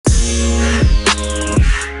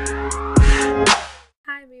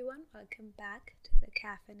welcome back to the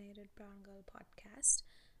Caffeinated Brown Girl podcast.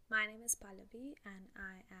 My name is Pallavi and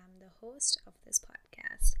I am the host of this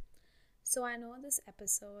podcast. So I know this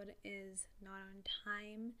episode is not on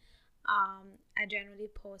time. I generally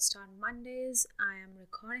post on Mondays. I am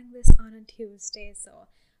recording this on a Tuesday, so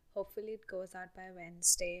hopefully it goes out by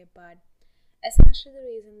Wednesday. But essentially, the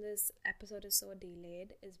reason this episode is so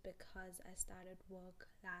delayed is because I started work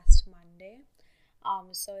last Monday.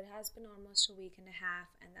 So it has been almost a week and a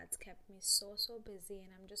half, and that's kept me so busy.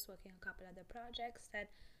 And I'm just working a couple other projects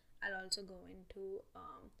that I'll also go into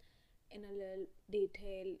in a little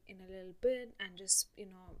detail in a little bit, and just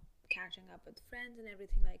catching up with friends and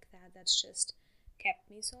everything like that. That's just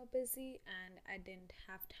kept me so busy, and I didn't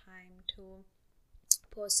have time to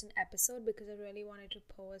post an episode because I really wanted to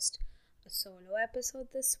post a solo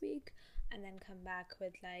episode this week and then come back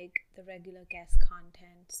with like the regular guest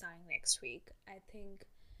content starting next week. I think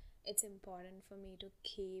it's important for me to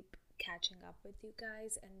keep catching up with you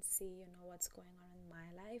guys and see what's going on in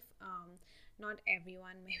my life. Not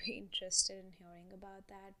everyone may be interested in hearing about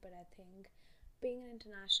that, but I think being an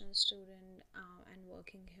international student and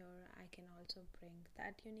working here, I can also bring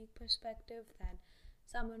that unique perspective that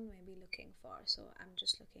someone may be looking for. So I'm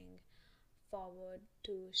just looking forward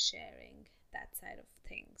to sharing that side of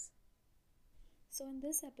things. So in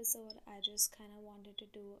this episode, I just kind of wanted to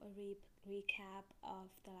do a recap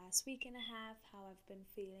of the last week and a half, how I've been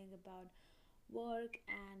feeling about work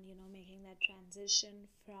and making that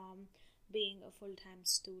transition from being a full-time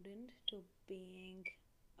student to being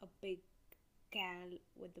a big gal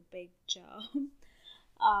with a big job.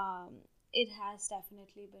 It has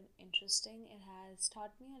definitely been interesting. It has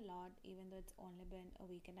taught me a lot, even though it's only been a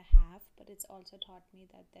week and a half, but it's also taught me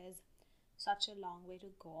that there's such a long way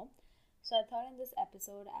to go. So I thought in this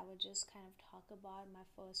episode I would just kind of talk about my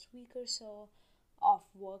first week or so of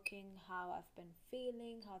working, how I've been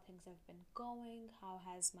feeling, how things have been going, how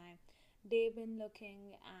has my day been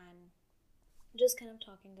looking, and just kind of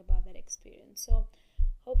talking about that experience. So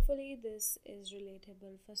hopefully this is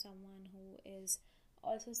relatable for someone who is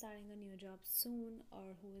also starting a new job soon,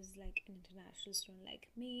 or who is like an international student like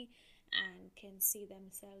me and can see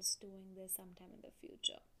themselves doing this sometime in the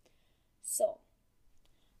future. So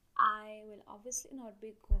I will obviously not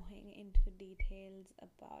be going into details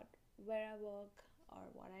about where I work or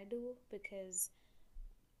what I do, because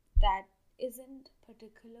that isn't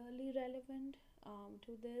particularly relevant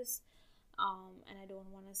to this, and I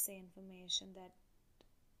don't want to say information that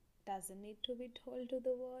doesn't need to be told to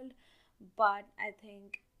the world. But I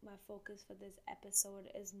think my focus for this episode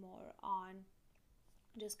is more on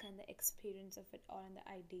just kind of the experience of it all and the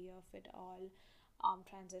idea of it all,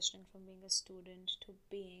 transitioning from being a student to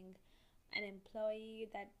being an employee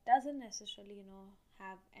that doesn't necessarily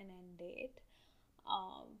have an end date.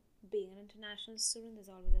 Being an international student, there's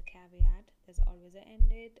always a caveat, there's always an end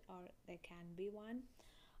date, or there can be one,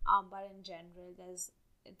 but in general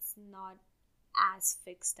it's not as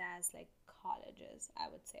fixed as like colleges, I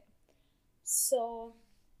would say. So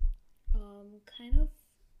kind of,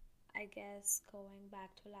 I guess, going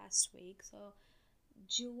back to last week, so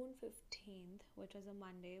June 15th, which was a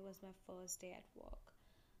Monday, was my first day at work.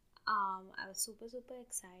 I was super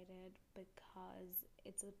excited because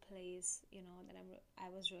it's a place that I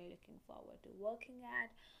was really looking forward to working at.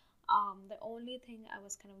 The only thing I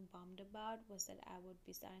was kind of bummed about was that I would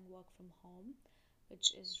be starting work from home,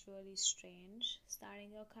 which is really strange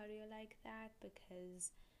starting your career like that,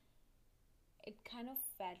 because it kind of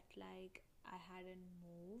felt like I hadn't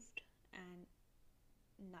moved and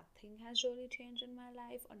nothing has really changed in my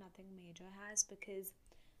life, or nothing major has, because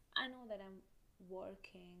I know that I'm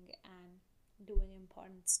working and doing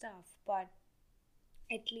important stuff, but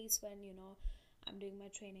at least when I'm doing my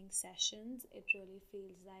training sessions, it really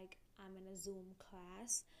feels like I'm in a Zoom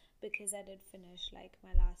class, because I did finish like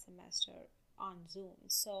my last semester on Zoom.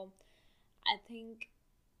 So I think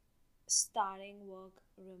starting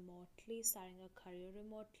a career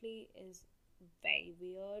remotely is very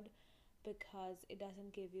weird, because it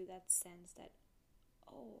doesn't give you that sense that,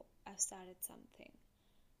 oh, I've started something.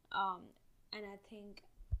 And I think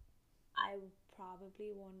I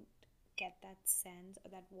probably won't get that sense,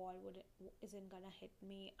 or that wall isn't gonna hit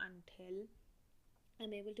me until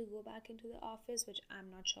I'm able to go back into the office, which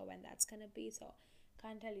I'm not sure when that's gonna be, so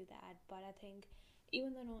can't tell you that. But I think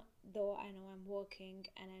even though I know I'm working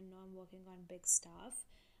and I know I'm working on big stuff,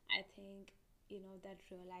 I think that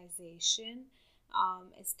realization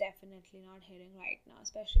is definitely not hitting right now,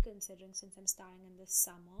 especially considering since I'm starting in the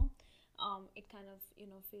summer. It kind of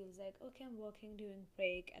feels like, okay, I'm working during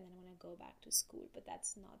break and then I'm gonna go back to school, but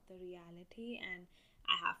that's not the reality. And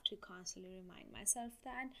I have to constantly remind myself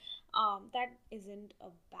that. That isn't a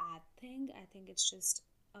bad thing. I think it's just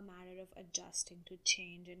a matter of adjusting to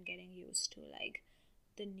change and getting used to like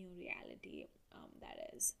the new reality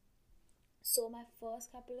that is. So my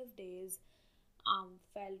first couple of days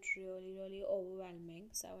felt really overwhelming.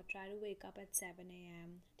 So I would try to wake up at 7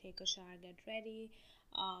 a.m., take a shower, get ready,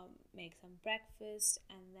 make some breakfast,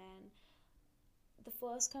 and then the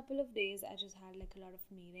first couple of days I just had like a lot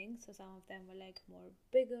of meetings. So some of them were like more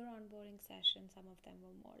bigger onboarding sessions, some of them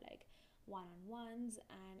were more like one-on-ones,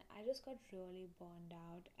 and I just got really burned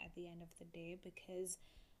out at the end of the day because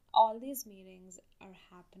all these meetings are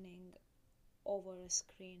happening over a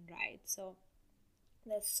screen, right? So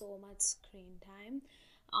there's so much screen time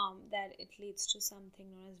that it leads to something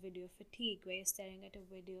known as video fatigue, where you're staring at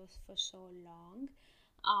a video for so long.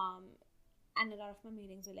 And a lot of my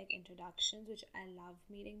meetings were like introductions, which I love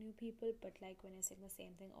meeting new people, but like when you're saying the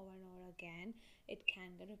same thing over and over again, it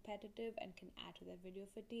can get repetitive and can add to that video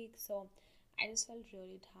fatigue. So I just felt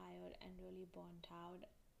really tired and really burnt out,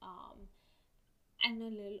 and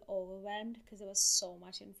a little overwhelmed because there was so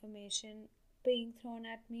much information being thrown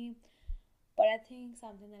at me. But I think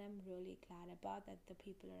something that I'm really glad about, that the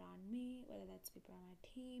people around me, whether that's people on my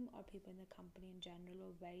team or people in the company in general,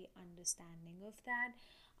 were very understanding of that.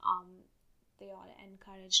 They all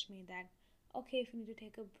encouraged me that, okay, if you need to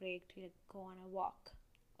take a break to like go on a walk,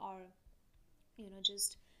 or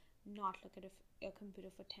just not look at your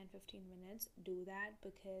computer for 10-15 minutes, do that,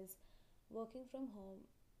 because working from home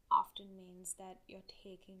often means that you're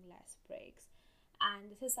taking less breaks.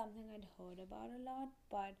 And this is something I'd heard about a lot,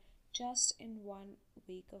 but just in 1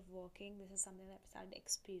 week of working, this is something that I've started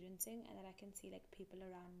experiencing and that I can see like people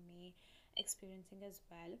around me experiencing as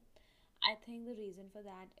well. I think the reason for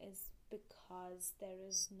that is because there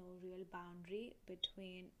is no real boundary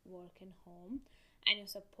between work and home, and you're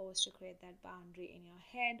supposed to create that boundary in your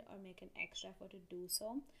head or make an extra effort to do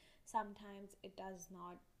so. Sometimes it does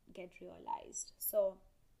not get realized. So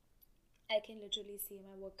I can literally see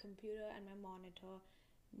my work computer and my monitor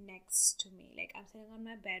next to me. Like I'm sitting on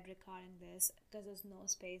my bed recording this because there's no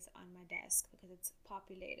space on my desk because it's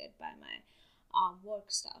populated by my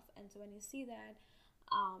work stuff. And so when you see that,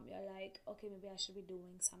 you're like, okay, maybe I should be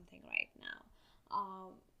doing something right now.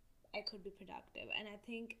 I could be productive, and I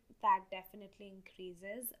think that definitely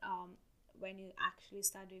increases when you actually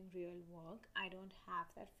start doing real work. I don't have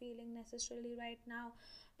that feeling necessarily right now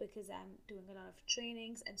because I'm doing a lot of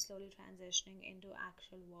trainings and slowly transitioning into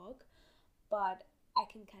actual work, but I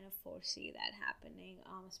can kind of foresee that happening.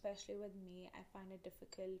 Especially with me, I find it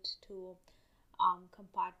difficult to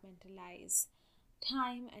compartmentalize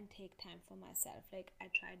time and take time for myself. Like I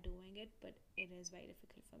try doing it, but it is very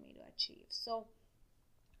difficult for me to achieve. So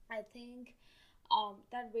I think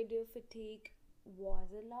that video fatigue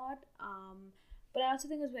was a lot. But I also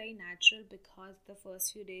think it's very natural because the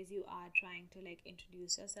first few days you are trying to like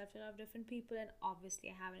introduce yourself to a lot of different people, and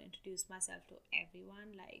obviously I haven't introduced myself to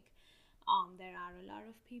everyone. Like there are a lot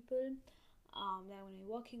of people that I'm going to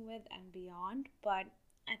be working with and beyond. But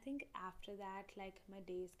I think after that, like my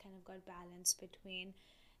days kind of got balanced between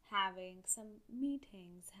having some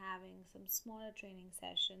meetings, having some smaller training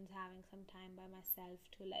sessions, having some time by myself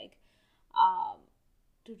to like um,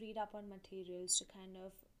 to read up on materials, to kind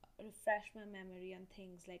of refresh my memory on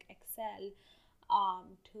things like Excel,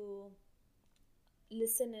 to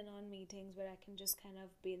listen in on meetings where I can just kind of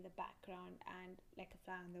be in the background and like a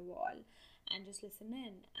fly on the wall and just listen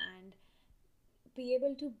in and be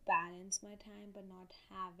able to balance my time but not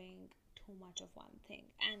having too much of one thing.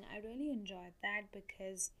 And I really enjoyed that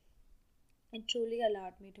because it truly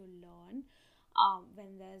allowed me to learn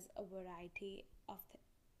when there's a variety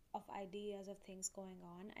of ideas of things going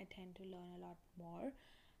on. I tend to learn a lot more,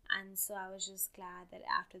 and so I was just glad that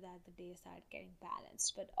after that the day started getting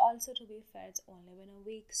balanced. But also, to be fair, it's only been a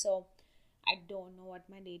week, so I don't know what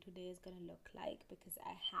my day to day is gonna look like because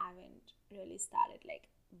I haven't really started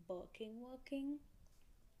like working.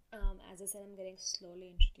 As I said, I'm getting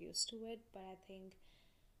slowly introduced to it, but I think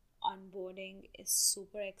onboarding is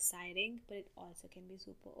super exciting, but it also can be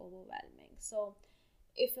super overwhelming. So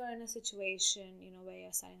if you're in a situation, where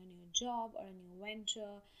you're starting a new job or a new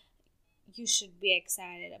venture, you should be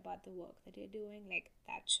excited about the work that you're doing. Like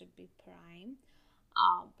that should be prime.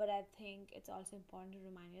 But I think it's also important to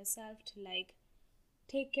remind yourself to like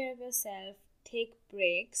take care of yourself, take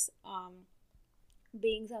breaks.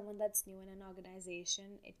 Being someone that's new in an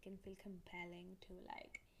organization, it can feel compelling to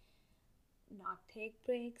like not take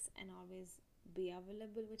breaks and always be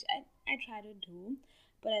available, which I try to do.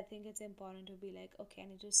 But I think it's important to be like, okay, I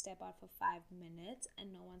need to step out for 5 minutes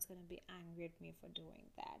and no one's going to be angry at me for doing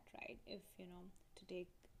that, right? If, to take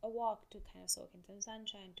a walk, to kind of soak in some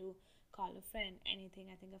sunshine, to call a friend, anything.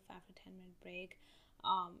 I think a 5 to 10 minute break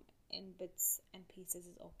in bits and pieces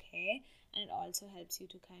is okay. And it also helps you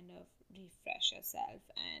to kind of refresh yourself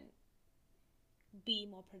and be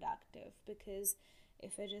more productive, because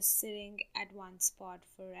if you're just sitting at one spot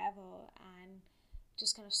forever and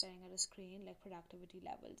just kind of staring at a screen, like, productivity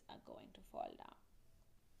levels are going to fall down.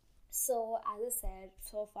 So as I said,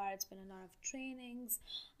 so far it's been a lot of trainings.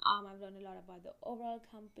 I've learned a lot about the overall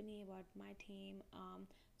company, about my team.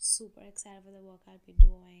 Super excited for the work I'll be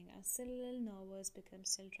doing. I'm still a little nervous because I'm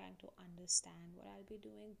still trying to understand what I'll be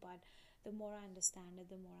doing, but the more I understand it,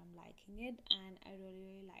 the more I'm liking it, and I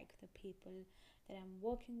really like the people that I'm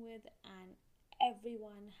working with, and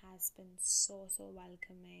everyone has been so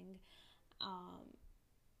welcoming.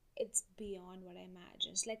 It's beyond what I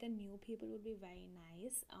imagined. It's like, a new people would be very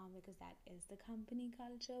nice, because that is the company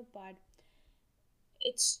culture, but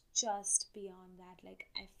it's just beyond that. Like,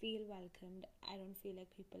 I feel welcomed. I don't feel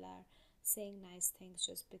like people are saying nice things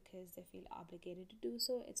just because they feel obligated to do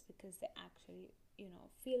so. It's because they actually,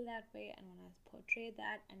 feel that way and want to portray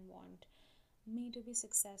that and want me to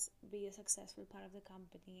be a successful part of the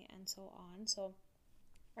company, and so on. So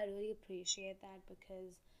I really appreciate that,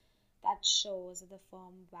 because that shows that the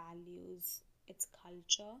firm values its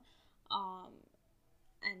culture,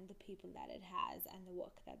 and the people that it has, and the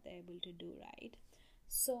work that they're able to do, right?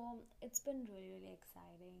 So it's been really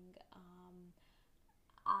exciting.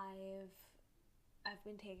 I've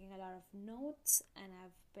been taking a lot of notes, and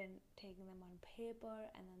I've been taking them on paper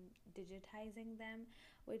and then digitizing them,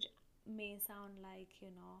 which may sound like,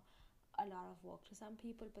 a lot of work to some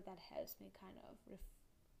people, but that helps me kind of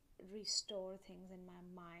restore things in my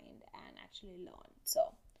mind and actually learn.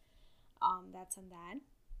 So that's on that.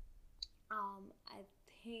 I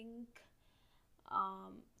think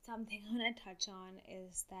something I want to touch on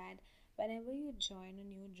is that whenever you join a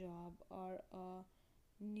new job or a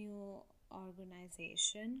new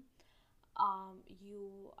organization,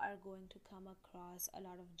 you are going to come across a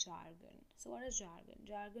lot of jargon. So what is jargon?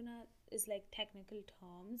 Jargon is like technical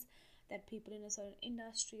terms that people in a certain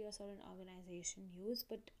industry or certain organization use,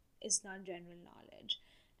 but it's not general knowledge.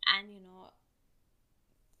 And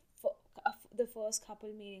for the first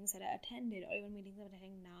couple meetings that I attended, or even meetings I'm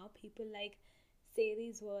attending now, people like say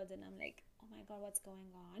these words, and I'm like, oh my god, what's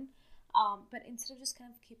going on? But instead of just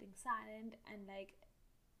kind of keeping silent and like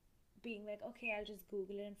being like, okay, I'll just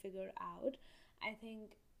Google it and figure it out, I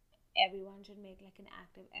think everyone should make like an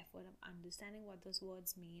active effort of understanding what those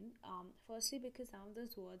words mean. Firstly, because some of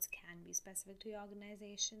those words can be specific to your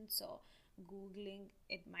organization, so Googling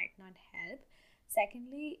it might not help.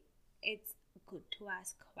 Secondly, it's good to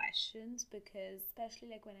ask questions, because especially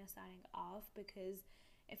like when you're starting off, because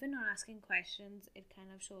if you're not asking questions, it kind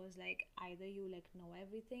of shows like either you like know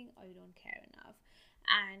everything or you don't care enough.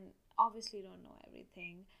 And obviously you don't know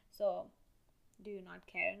everything, so do you not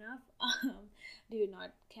care enough? Do you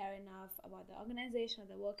not care enough about the organization or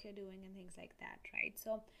the work you're doing and things like that, right?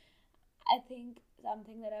 So I think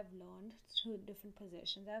something that I've learned through different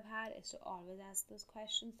positions I've had is to always ask those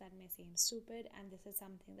questions that may seem stupid, and this is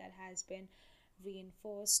something that has been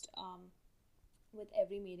reinforced with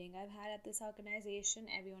every meeting I've had at this organization.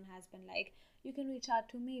 Everyone has been like, you can reach out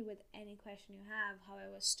to me with any question you have,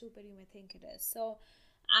 however stupid you may think it is. So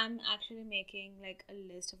I'm actually making like a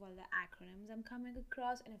list of all the acronyms I'm coming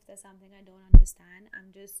across, and if there's something I don't understand,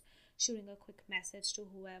 I'm just shooting a quick message to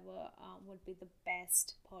whoever would be the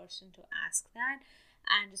best person to ask that,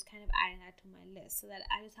 and just kind of adding that to my list so that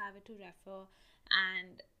I just have it to refer,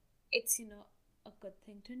 and it's a good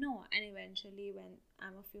thing to know. And eventually, when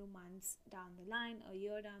I'm a few months down the line, a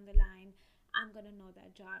year down the line, I'm gonna know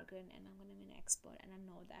that jargon and I'm gonna be an expert, and I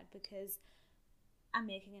know that because I'm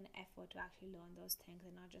making an effort to actually learn those things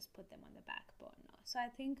and not just put them on the back burner. So I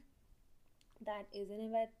think that is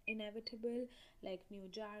inevitable, like new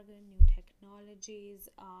jargon, new technologies,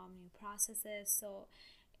 new processes. So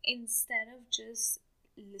instead of just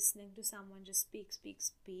listening to someone just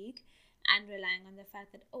speak and relying on the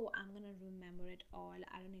fact that, oh, I'm gonna remember it all,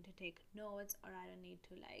 I don't need to take notes, or I don't need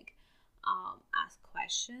to like ask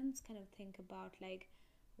questions, kind of think about like,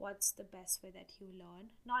 what's the best way that you learn.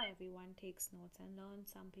 Not everyone takes notes and learns.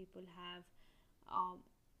 Some people have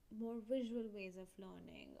more visual ways of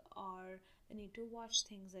learning, or they need to watch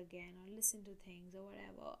things again or listen to things or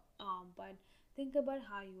whatever. But think about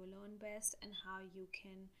how you learn best and how you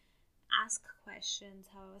can ask questions,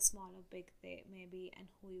 however small or big they may be, and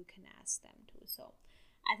who you can ask them to. So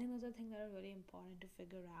I think those are things that are really important to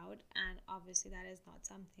figure out. And obviously that is not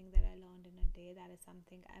something that I learned in a day. That is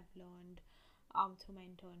something I've learned through my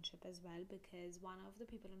internship as well, because one of the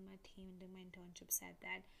people on my team in my internship said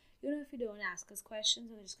that if you don't ask us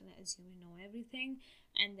questions, we're just going to assume you know everything,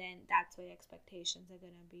 and then that's where your expectations are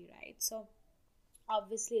going to be, right? So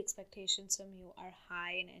obviously expectations from you are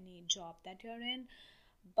high in any job that you're in,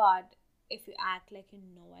 but if you act like you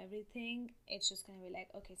know everything, it's just going to be like,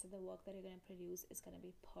 okay, so the work that you're going to produce is going to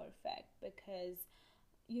be perfect because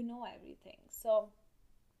you know everything. So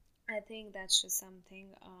I think that's just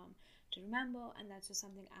something to remember, and that's just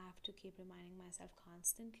something I have to keep reminding myself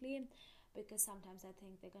constantly, because sometimes I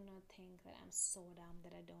think they're gonna think that I'm so dumb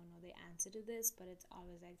that I don't know the answer to this, but it's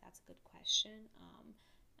always like, that's a good question,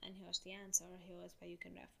 and here's the answer, here's where you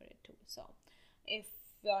can refer it to. So if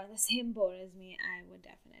you're in the same boat as me, I would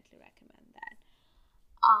definitely recommend that.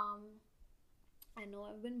 I know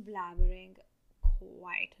I've been blabbering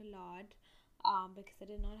quite a lot, because I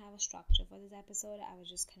did not have a structure for this episode. I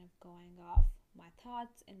was just kind of going off my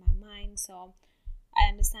thoughts in my mind. So I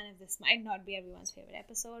understand if this might not be everyone's favorite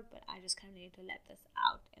episode, but I just kind of need to let this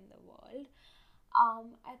out in the world.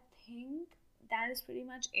 I think that is pretty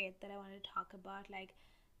much it that I want to talk about, like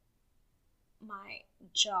my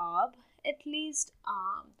job at least.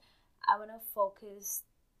 I want to focus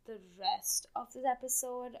the rest of this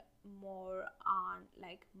episode more on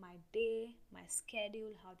like my day, my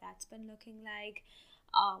schedule, how that's been looking like,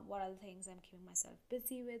 what are the things I'm keeping myself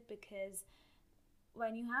busy with, because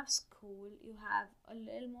when you have school, you have a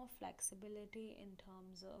little more flexibility in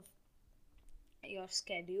terms of your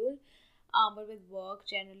schedule. But with work,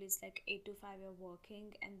 generally it's like 8 to 5 you're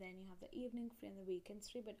working, and then you have the evening free and the weekends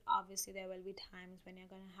free. But obviously, there will be times when you're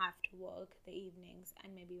going to have to work the evenings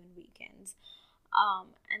and maybe even weekends.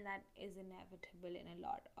 And that is inevitable in a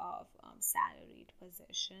lot of salaried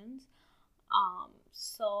positions.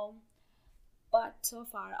 So, but so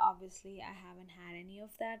far, obviously, I haven't had any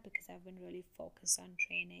of that because I've been really focused on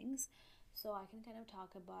trainings. So I can kind of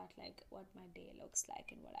talk about like what my day looks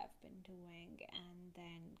like and what I've been doing, and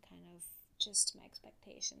then kind of just my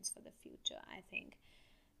expectations for the future. I think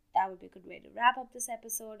that would be a good way to wrap up this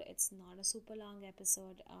episode. It's not a super long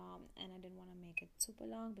episode, and I didn't want to make it super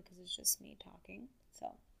long because it's just me talking.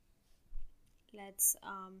 So let's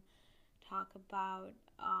talk about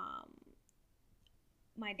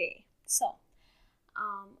my day. So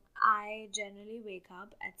I generally wake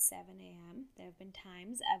up at 7 a.m. There have been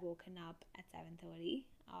times I've woken up at 7:30.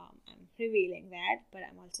 I'm revealing that, but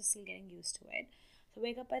I'm also still getting used to it. So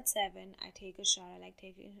wake up at 7, I take a shower. I like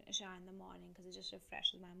taking a shower in the morning because it just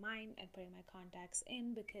refreshes my mind, and putting my contacts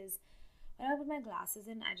in, because when I put my glasses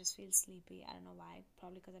in, I just feel sleepy. I don't know why,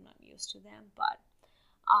 probably because I'm not used to them. But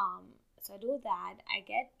so I do that. I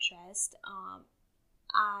get dressed.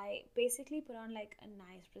 I basically put on like a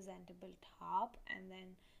nice presentable top, and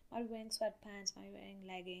then might be wearing sweatpants, might be wearing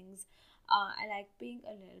leggings. I like being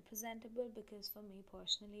a little presentable because for me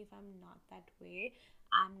personally, if I'm not that way,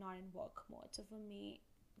 I'm not in work mode. So for me,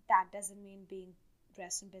 that doesn't mean being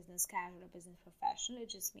dressed in business casual or business professional. It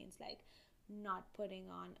just means like not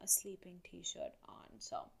putting on a sleeping t-shirt on.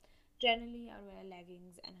 So generally I wear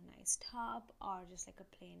leggings and a nice top, or just like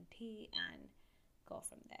a plain tee, and go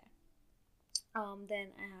from there.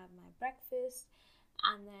 Then I have my breakfast,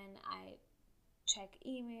 and then I check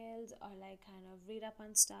emails or like kind of read up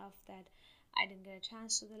on stuff that I didn't get a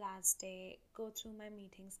chance to the last day, go through my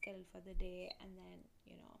meeting schedule for the day, and then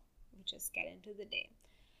we just get into the day.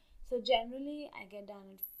 So generally I get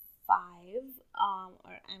done at 5,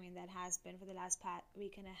 or I mean that has been for the last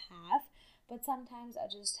week and a half, but sometimes I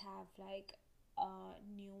just have like a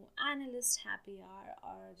new analyst happy hour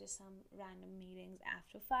or just some random meetings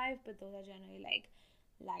after 5, but those are generally like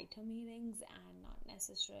lighter meetings and not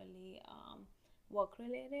necessarily work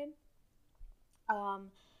related.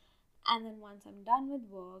 And then once I'm done with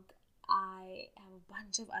work, I have a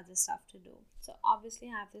bunch of other stuff to do. So obviously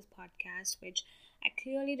I have this podcast, which I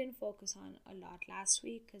clearly didn't focus on a lot last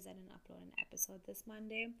week because I didn't upload an episode this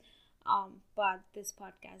Monday. But this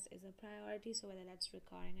podcast is a priority. So whether that's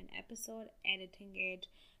recording an episode, editing it,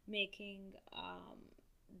 making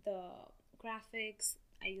the graphics,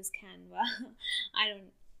 I use Canva. I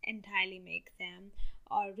don't entirely make them,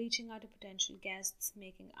 or reaching out to potential guests,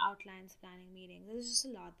 making outlines, planning meetings. There's just a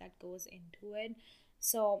lot that goes into it.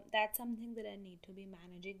 So that's something that I need to be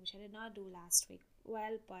managing, which I did not do last week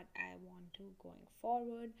well, but I want to going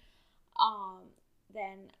forward.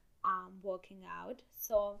 Then working out.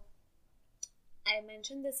 So I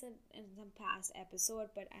mentioned this in some past episode,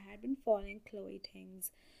 but I had been following Chloe Ting's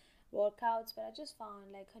workouts, but I just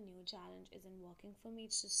found like her new challenge isn't working for me.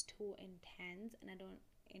 It's just too intense, and I don't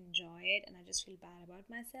enjoy it, and I just feel bad about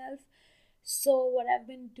myself. So what I've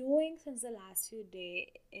been doing since the last few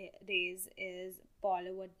days is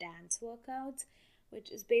Bollywood dance workouts, which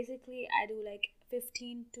is basically I do like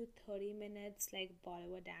 15 to 30 minutes like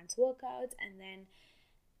Bollywood dance workouts, and then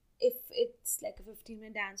if it's like a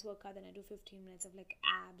 15-minute dance workout, then I do 15 minutes of like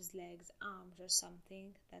abs, legs, arms, or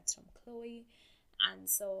something. That's from Chloe. And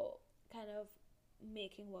so kind of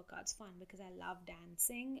making workouts fun because I love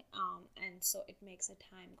dancing, and so it makes the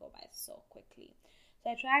time go by so quickly.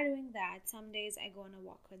 So I try doing that. Some days I go on a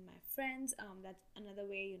walk with my friends. That's another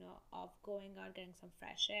way, of going out, getting some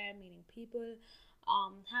fresh air, meeting people.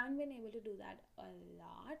 Haven't been able to do that a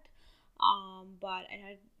lot, but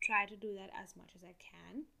I try to do that as much as I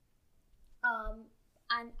can.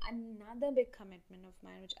 And another big commitment of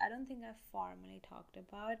mine, which I don't think I've formally talked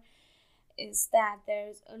about, is that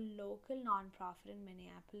there's a local nonprofit in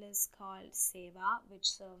Minneapolis called Seva, which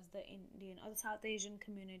serves the Indian or the South Asian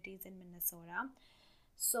communities in Minnesota.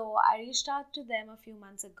 So I reached out to them a few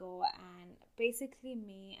months ago, and basically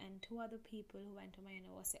me and two other people who went to my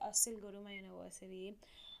university or still go to my university,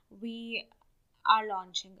 we are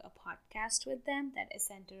launching a podcast with them that is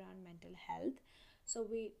centered around mental health. So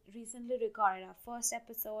we recently recorded our first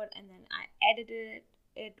episode, and then I edited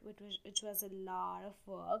it, which was a lot of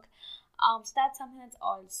work. So that's something that's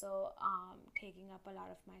also taking up a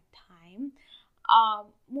lot of my time.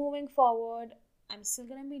 Moving forward, I'm still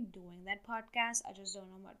gonna be doing that podcast. I just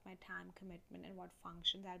don't know what my time commitment and what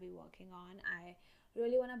functions I'll be working on. I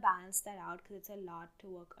really want to balance that out because it's a lot to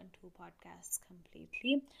work on two podcasts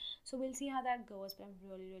completely. So we'll see how that goes. But I'm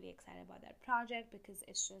really, really excited about that project because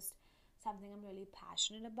it's just something I'm really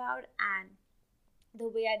passionate about. And the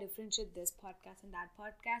way I differentiate this podcast and that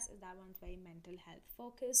podcast is that one's very mental health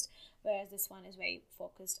focused, whereas this one is very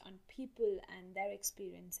focused on people and their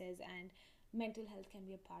experiences, and mental health can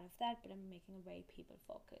be a part of that, but I'm making it very people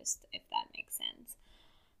focused, if that makes sense.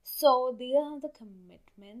 So these are the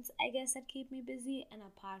commitments, I guess, that keep me busy. And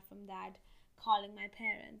apart from that, calling my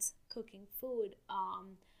parents, cooking food,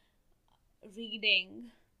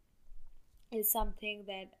 reading is something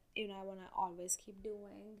that I want to always keep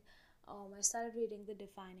doing. I started reading The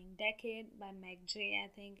Defining Decade by Meg Jay. I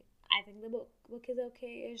think the book is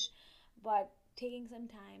okay-ish, but taking some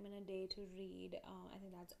time in a day to read, I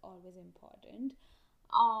think that's always important.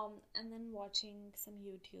 And then watching some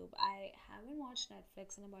YouTube. I haven't watched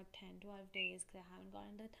Netflix in about 10-12 days because I haven't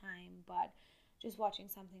gotten the time, but just watching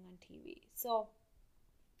something on TV. So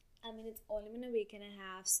I mean, it's only been a week and a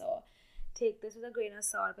half, so take this with a grain of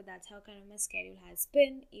salt, but that's how kind of my schedule has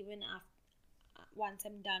been. Even after once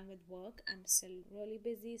I'm done with work, I'm still really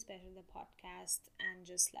busy, especially the podcast and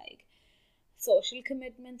just like social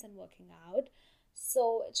commitments and working out.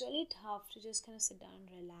 So it's really tough to just kind of sit down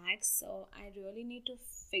and relax. So I really need to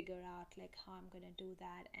figure out like how I'm gonna do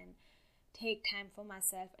that and take time for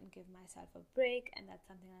myself and give myself a break. And that's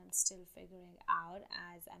something I'm still figuring out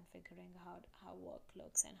as I'm figuring out how work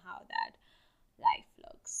looks and how that life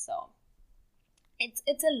looks. So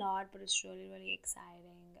it's a lot, but it's really, really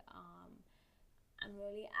exciting. I'm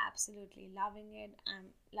really absolutely loving it.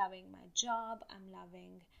 I'm loving my job. I'm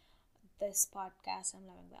loving this podcast. I'm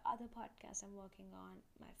loving the other podcast I'm working on.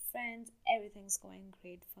 My friends, everything's going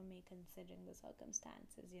great for me considering the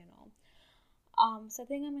circumstances. So I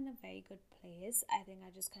think I'm in a very good place. I think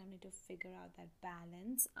I just kind of need to figure out that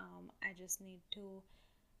balance. I just need to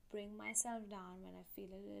bring myself down when I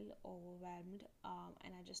feel a little overwhelmed,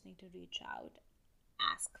 and I just need to reach out,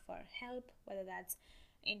 ask for help, whether that's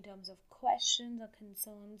in terms of questions or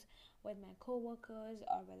concerns with my coworkers,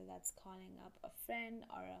 or whether that's calling up a friend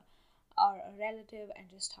or a relative and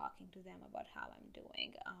just talking to them about how I'm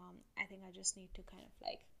doing. I think I just need to kind of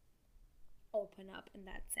like open up in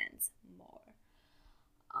that sense more.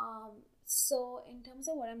 So in terms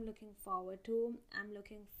of what I'm looking forward to, I'm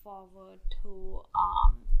looking forward to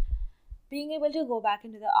being able to go back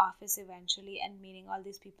into the office eventually and meeting all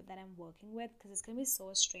these people that I'm working with, because it's gonna be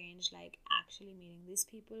so strange like actually meeting these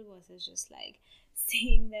people versus just like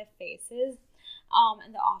seeing their faces.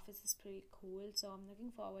 And the office is pretty cool, so I'm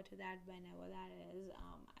looking forward to that whenever that is.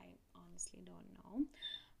 I honestly don't know.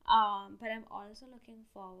 But I'm also looking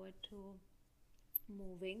forward to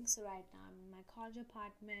moving. So right now I'm in my college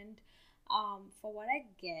apartment. For what I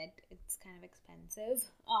get, it's kind of expensive.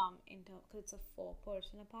 Because it's a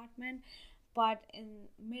 4-person apartment. But in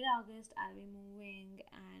mid-August, I'll be moving,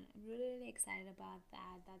 and I'm really, really excited about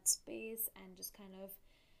that space, and just kind of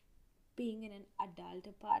being in an adult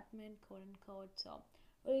apartment, quote unquote. So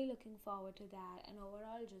really looking forward to that, and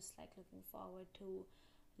overall just like looking forward to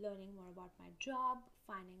learning more about my job,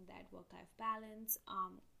 finding that work-life balance,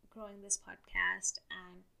 growing this podcast,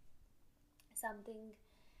 and something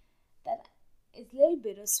that is a little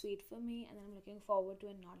bittersweet for me and I'm looking forward to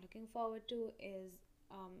and not looking forward to is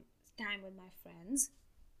time with my friends.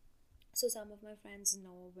 So some of my friends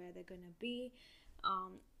know where they're gonna be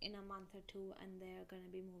in a month or two, and they're going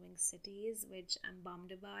to be moving cities, which I'm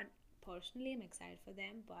bummed about. Personally, I'm excited for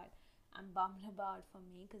them, but I'm bummed about for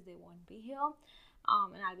me because they won't be here.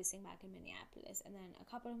 And I'll be staying back in Minneapolis. And then a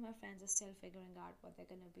couple of my friends are still figuring out what they're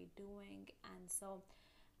going to be doing. And so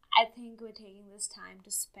I think we're taking this time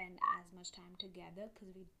to spend as much time together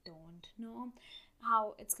because we don't know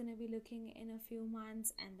how it's going to be looking in a few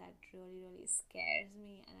months. And that really, really scares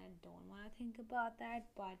me. And I don't want to think about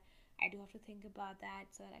that. But I do have to think about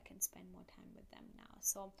that so that I can spend more time with them now.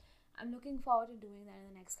 So I'm looking forward to doing that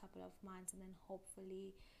in the next couple of months. And then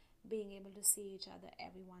hopefully being able to see each other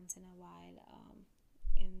every once in a while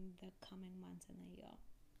in the coming months in the year.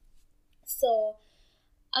 So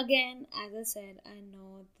again, as I said, I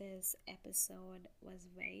know this episode was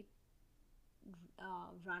very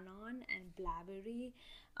run on and blabbery,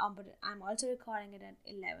 but I'm also recording it at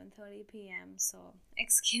 11:30 p.m. So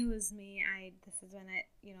excuse me, this is when I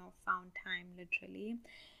found time literally,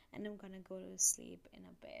 and I'm gonna go to sleep in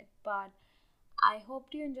a bit. But I hope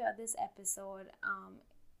you enjoyed this episode.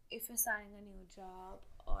 If you're starting a new job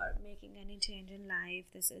or making any change in life,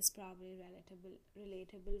 this is probably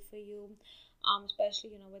relatable for you.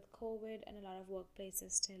 Especially with COVID and a lot of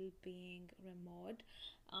workplaces still being remote,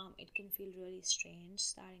 it can feel really strange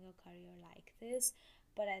starting a career like this.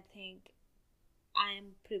 But I think I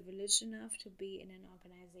am privileged enough to be in an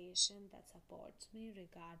organization that supports me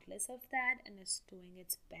regardless of that and is doing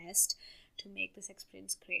its best to make this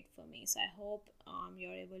experience great for me. So I hope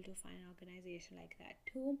you're able to find an organization like that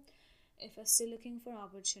too. If you're still looking for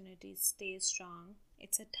opportunities, stay strong.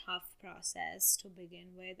 It's a tough process to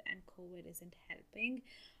begin with, and COVID isn't helping.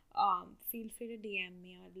 Feel free to DM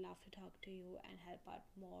me. I'd love to talk to you and help out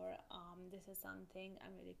more. This is something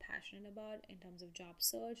I'm really passionate about in terms of job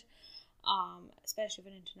search, especially for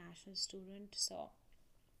an international student. So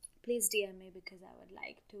please DM me because I would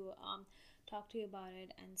like to talk to you about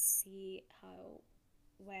it and see how,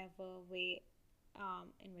 wherever way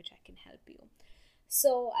in which I can help you.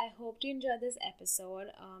 So I hope you enjoyed this episode.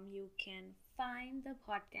 You can find the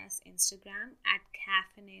podcast Instagram at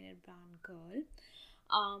Caffeinated Brown Girl.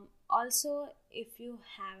 Also, if you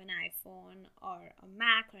have an iPhone or a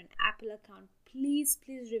Mac or an Apple account, please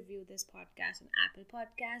review this podcast on Apple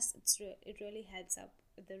Podcasts. It really helps up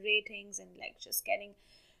with the ratings and like just getting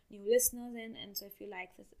new listeners in. And so if you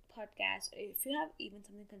like this podcast, or if you have even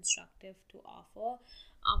something constructive to offer,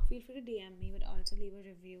 feel free to DM me, but also leave a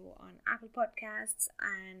review on Apple Podcasts,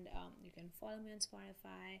 and you can follow me on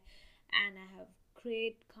Spotify. And I have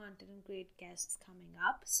great content and great guests coming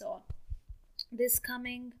up. So this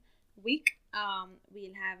coming week,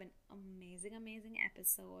 we'll have an amazing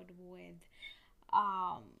episode with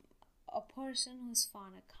a person who's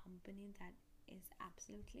found a company that is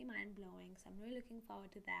absolutely mind-blowing. So I'm really looking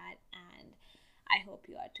forward to that, and I hope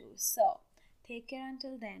you are too. So take care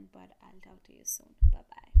until then, but I'll talk to you soon. Bye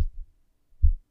bye.